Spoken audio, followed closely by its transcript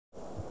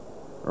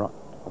Right,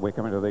 we're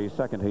coming to the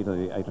second heat of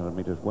the 800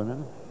 metres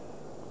women.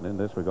 And in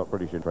this, we've got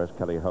British interest,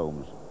 Kelly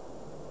Holmes,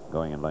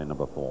 going in lane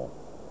number 4.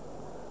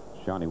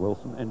 Shani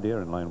Wilson, India,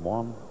 in lane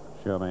 1.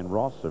 Shermaine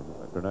Ross of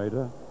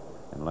Grenada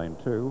in lane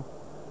 2.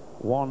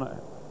 Wang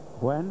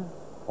Yuan,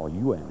 or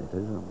Yuan it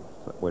is,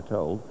 we're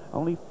told.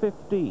 Only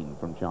 15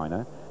 from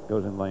China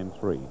goes in lane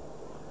 3.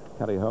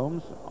 Kelly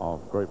Holmes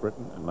of Great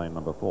Britain in lane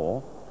number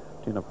 4.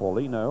 Tina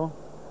Paulino,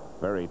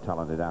 very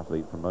talented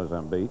athlete from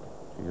Mozambique.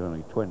 She's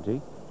only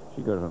 20.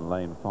 She goes in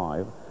lane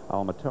 5.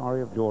 Al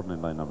Matari of Jordan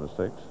in lane number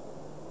 6.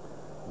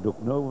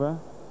 Dukhnova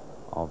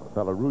of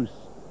Belarus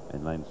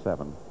in lane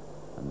 7.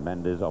 And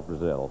Mendes of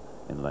Brazil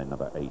in lane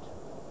number 8.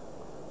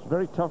 It's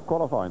very tough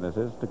qualifying, this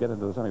is, to get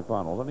into the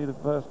semi-finals. Only the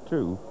first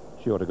 2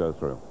 sure to go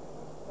through.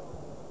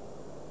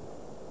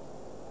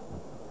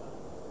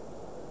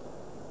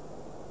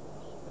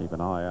 Keep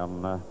an eye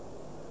on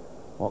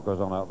what goes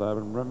on out there,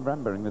 and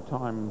remembering the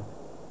time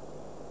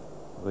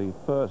the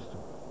first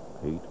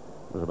heat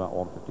was about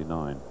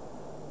 1:59.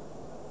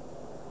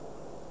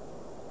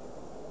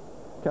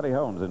 Kelly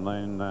Holmes in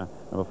lane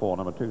number 4,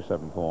 number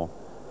 274.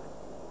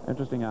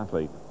 Interesting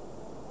athlete.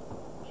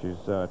 She's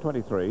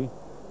 23,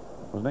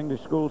 was an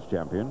English schools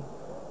champion,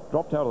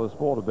 dropped out of the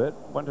sport a bit,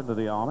 went into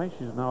the army.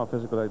 She's now a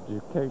physical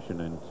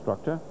education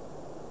instructor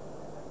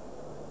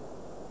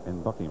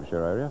in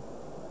Buckinghamshire area.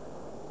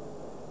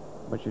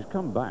 But she's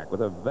come back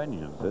with a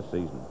vengeance this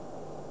season.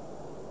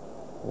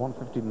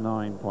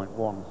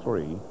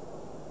 1:59.13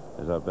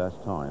 is her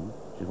best time.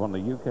 She's won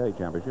the UK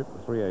Championship, the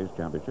 3A's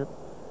Championship,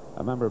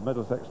 a member of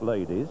Middlesex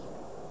Ladies.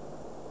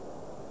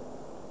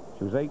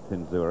 She was 8th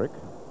in Zurich,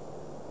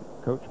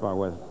 coached by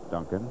Wes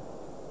Duncan.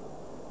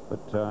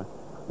 But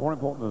more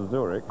important than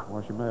Zurich,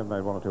 well, she may have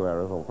made 1 or 2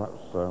 errors, or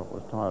perhaps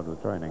was tired of the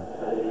training,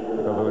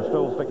 because they were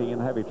still sticking in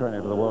heavy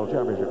training to the World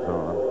Championship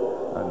tournament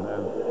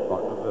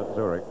at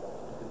Zurich.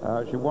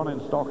 She won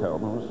in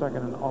Stockholm and was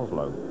 2nd in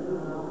Oslo.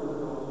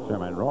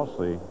 Shermaine Ross,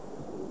 the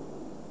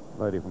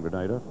lady from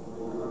Grenada,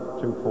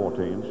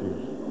 2:14.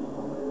 She's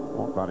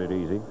not found it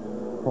easy.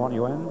 Wang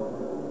Yuan,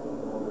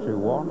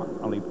 2:1,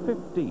 only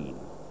 15.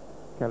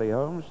 Kelly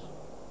Holmes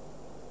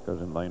goes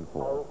in lane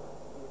 4.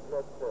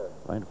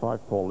 Lane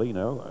 5,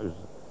 Paulino, who's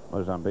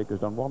Mozambique, has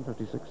done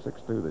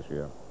 1:56.62 this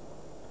year.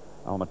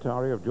 Al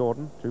Matari of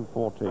Jordan,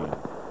 2:14.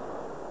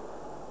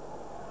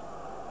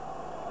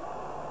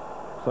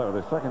 So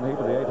the second heat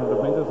of the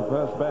 800 metres, the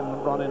first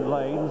men run in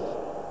lanes.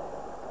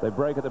 They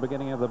break at the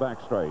beginning of the back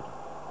straight.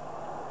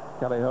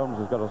 Kelly Holmes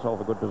has got herself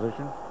a good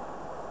position.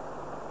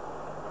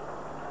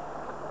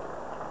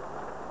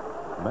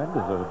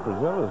 Mendes of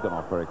Brazil has gone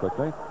off very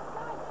quickly,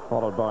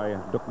 followed by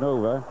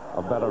Dukhnova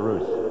of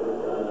Belarus.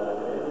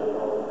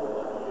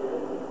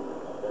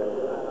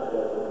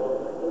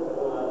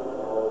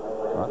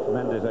 That's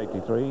Mendes,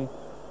 83.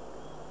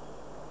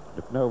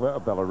 Dukhnova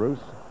of Belarus,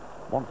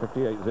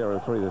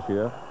 1:58.03 this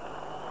year.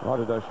 Right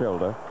at her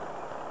shoulder.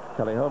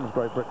 Kelly Holmes,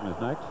 Great Britain, is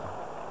next.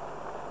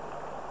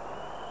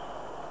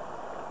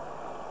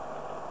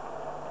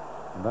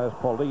 And there's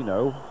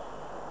Paulino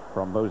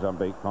from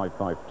Mozambique,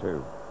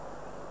 5:52.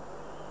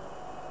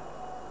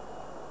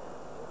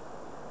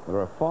 There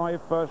are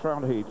 5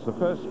 first-round heats. The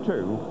first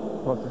 2,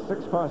 plus the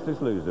 6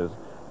 fastest losers,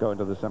 go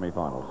into the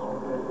semi-finals.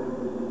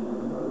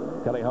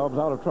 Kelly Holmes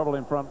out of trouble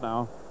in front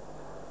now.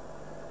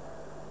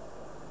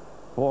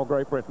 For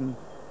Great Britain,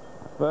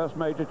 first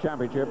major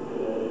championship.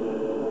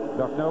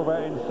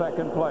 Dukhnova in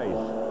 2nd place.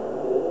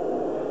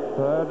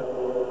 3rd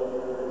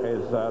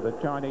is the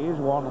Chinese,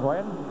 Wang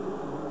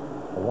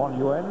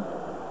Yuan.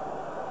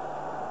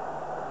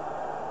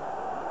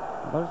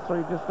 Those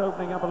 3 just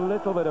opening up a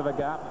little bit of a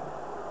gap.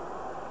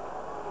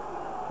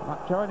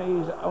 That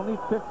Chinese only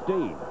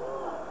 15.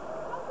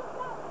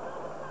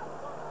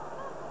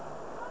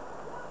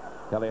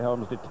 Kelly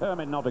Holmes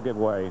determined not to give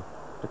way,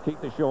 to keep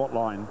the short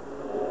line.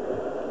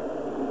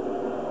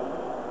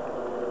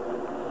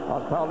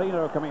 That's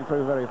Paulino coming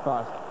through very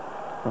fast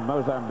from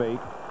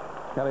Mozambique.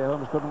 Kelly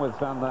Holmes couldn't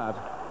withstand that.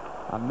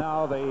 And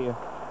now the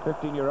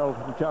 15-year-old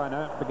from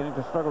China beginning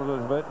to struggle a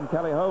little bit, and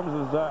Kelly Holmes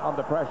is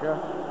under pressure.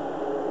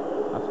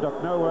 That's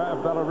Dukhnova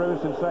of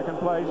Belarus in 2nd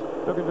place,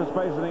 looking for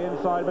space on the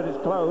inside, but it's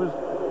closed.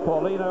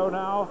 Paulino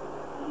now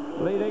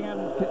leading,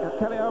 and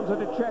Kelly Holmes had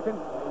to check and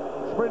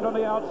sprint on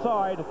the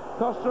outside.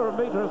 Cost her a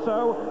metre or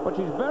so, but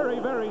she's very,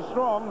 very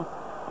strong,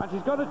 and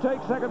she's got to take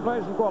 2nd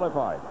place and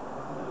qualify.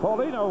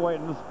 Paulino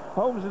wins,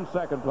 Holmes in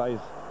 2nd place,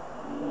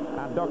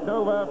 and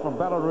Dukhnova from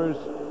Belarus.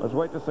 Let's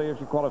wait to see if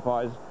she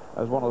qualifies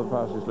as one of the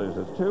fastest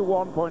losers.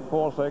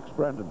 2:1.46,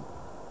 Brendan.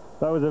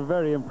 That was a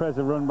very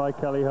impressive run by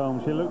Kelly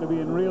Holmes. She looked to be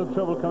in real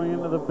trouble coming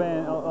into the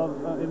bend,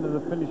 into the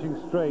finishing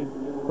straight,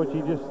 but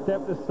she just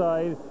stepped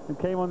aside and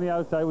came on the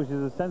outside, which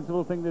is a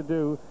sensible thing to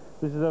do.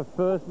 This is her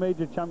first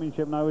major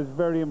championship, and I was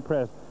very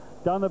impressed.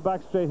 Down the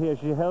back straight here,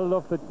 she held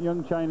off the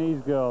young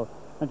Chinese girl,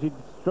 and she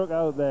struck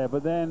out there,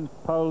 but then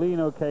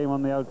Paulino came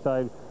on the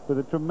outside with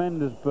a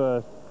tremendous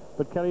burst.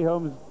 But Kelly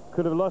Holmes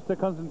could have lost her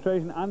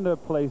concentration and her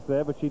place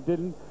there, but she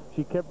didn't.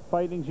 She kept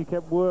fighting, she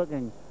kept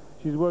working.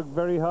 She's worked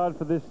very hard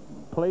for this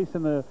place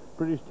in the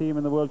British team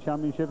in the World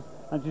Championships.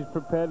 and she's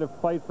prepared to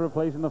fight for a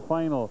place in the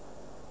final.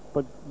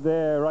 But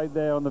there, right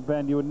there on the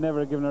bend, you would never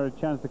have given her a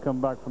chance to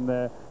come back from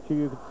there.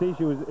 You could see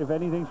she was, if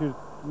anything, she was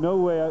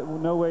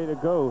no way to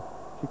go.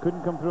 She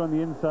couldn't come through on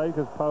the inside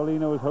because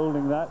Paulino was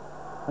holding that,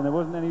 and there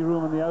wasn't any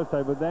room on the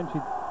outside. But then she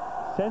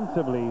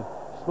sensibly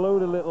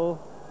slowed a little,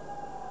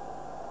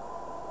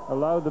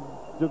 allowed the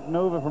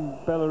Dukhnova from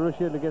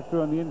Belarusia to get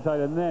through on the inside,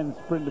 and then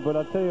sprinted. But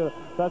I'll tell you,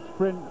 that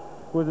sprint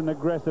was an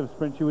aggressive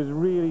sprint. She was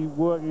really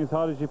working as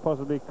hard as she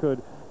possibly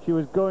could. She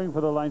was going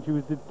for the line. She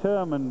was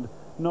determined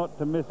not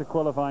to miss a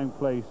qualifying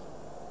place.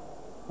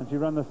 And she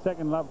ran the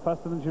second lap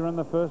faster than she ran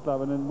the first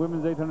lap. And in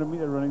women's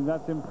 800-meter running,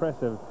 that's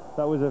impressive.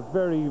 That was a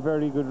very,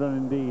 very good run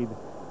indeed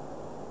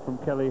from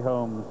Kelly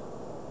Holmes.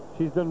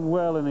 She's done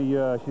well in a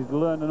year. She's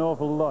learned an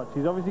awful lot.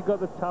 She's obviously got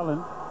the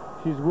talent.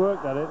 She's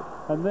worked at it.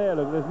 And there,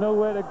 look, there's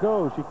nowhere to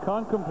go. She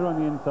can't come through on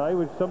the inside,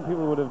 which some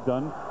people would have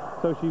done.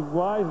 So she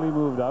wisely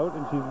moved out,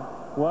 and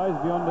she's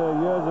wise beyond her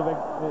years of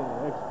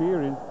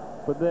experience.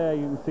 But there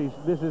you can see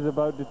this is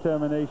about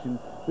determination.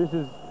 This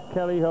is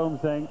Kelly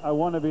Holmes saying, I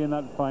want to be in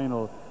that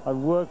final. I've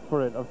worked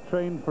for it. I've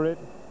trained for it.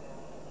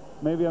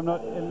 Maybe I'm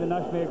not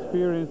internationally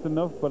experienced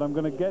enough, but I'm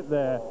going to get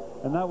there.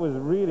 And that was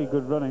really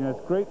good running. It's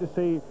great to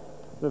see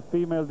the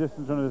female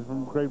distance runners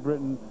from Great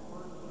Britain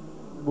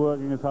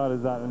working as hard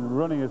as that and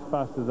running as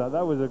fast as that.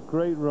 That was a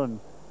great run.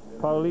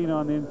 Paulino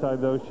on the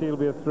inside, though, she'll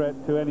be a threat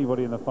to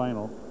anybody in the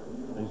final.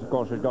 Of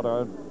course, she's got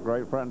a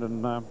great friend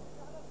and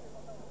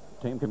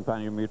team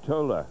companion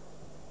Mutola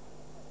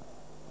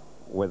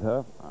with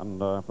her, and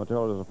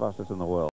Mutola's the fastest in the world.